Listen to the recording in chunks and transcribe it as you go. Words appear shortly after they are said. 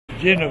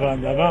Genova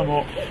andavamo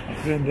a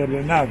prendere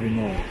le navi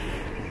noi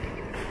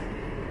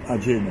a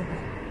Genova.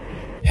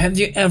 Have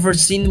you ever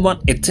seen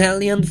what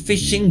Italian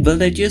fishing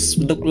villages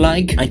look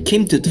like? I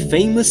came to the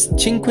famous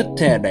Cinque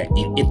Terre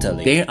in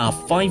Italy. There are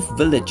 5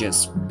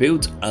 villages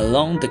built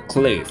along the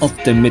cliff of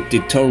the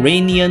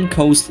Mediterranean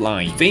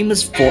coastline,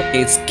 famous for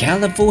its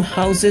colorful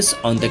houses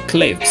on the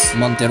cliffs: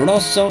 Monte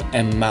Rosso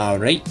and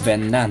Mare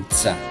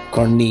Venanza,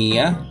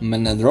 Cornia,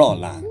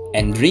 Manarola,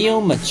 and Rio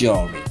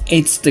Maggiore.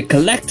 It's the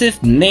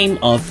collective name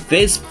of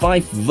these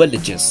 5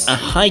 villages, a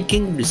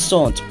hiking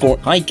resort for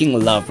hiking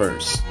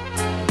lovers.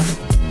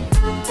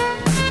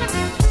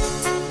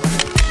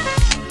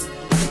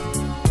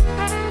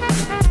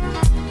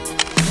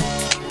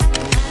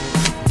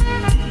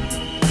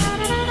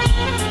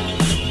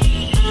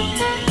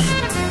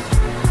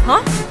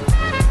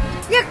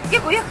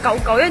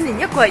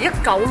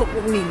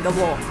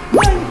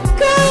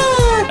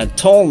 A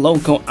tall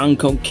local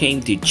uncle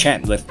came to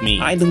chat with me.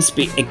 I don't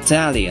speak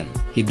Italian.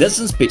 He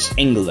doesn't speak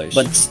English,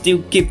 but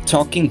still keep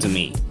talking to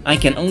me. I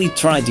can only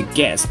try to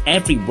guess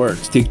every word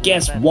to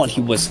guess what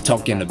he was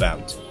talking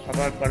about.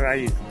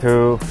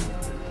 To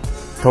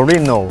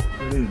Torino.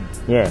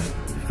 Yeah.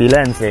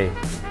 Firenze.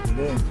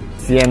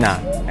 Siena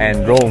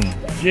and Rome.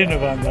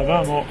 Genova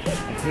andavamo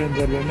a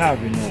prendere le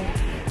navi noi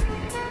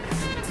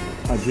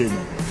a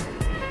Genova.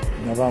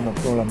 Andavamo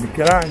con la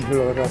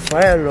Michelangelo,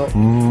 Raffaello,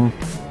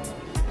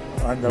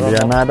 andavamo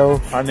Leonardo,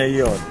 a New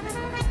York,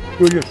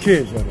 Giulio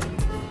Cesare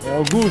e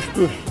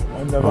Augustus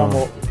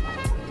andavamo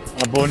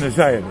a Buenos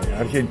Aires,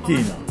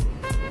 Argentina.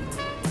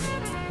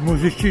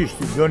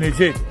 Musicisti,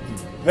 Donizetti,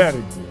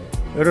 Verdi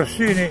e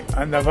Rossini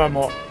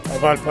andavamo a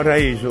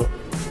Valparaíso.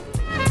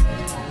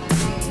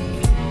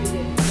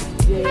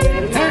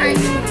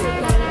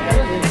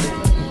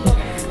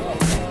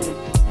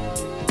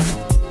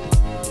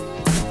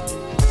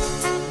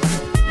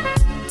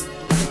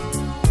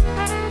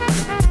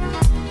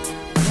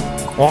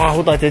 Wow,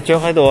 好大隻雀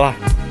喺度啊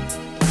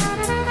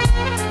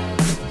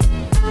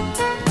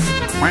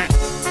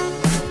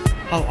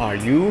How are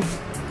you?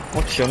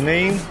 What's your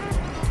name?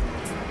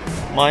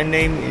 My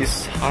name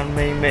is Han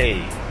Mei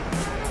Mei.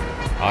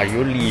 Are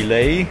you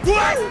Lily?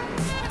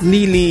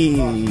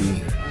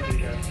 Lily.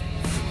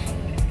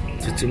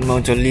 这只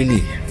猫叫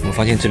Lily。我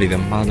发现这里的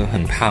猫都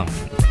很胖。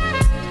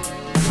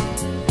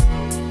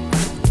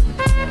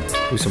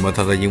为什么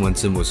它的英文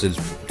字母是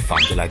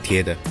反着来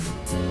贴的？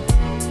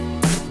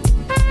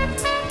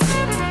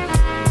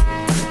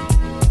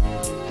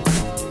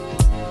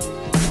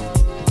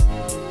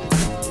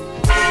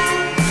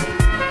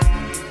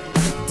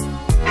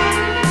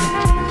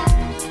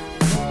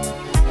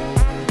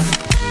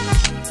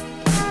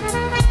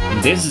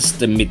 This is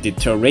the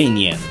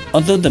Mediterranean.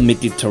 Although the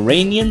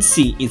Mediterranean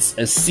Sea is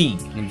a sea,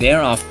 there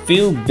are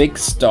few big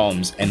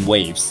storms and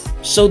waves,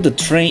 so the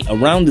train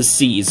around the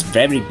sea is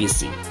very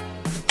busy.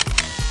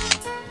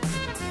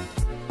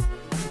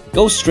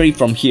 Go straight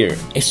from here,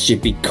 it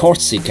should be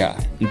Corsica,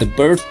 the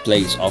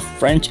birthplace of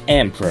French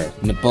Emperor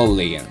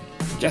Napoleon.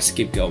 Just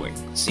keep going.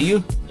 See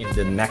you in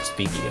the next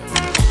video.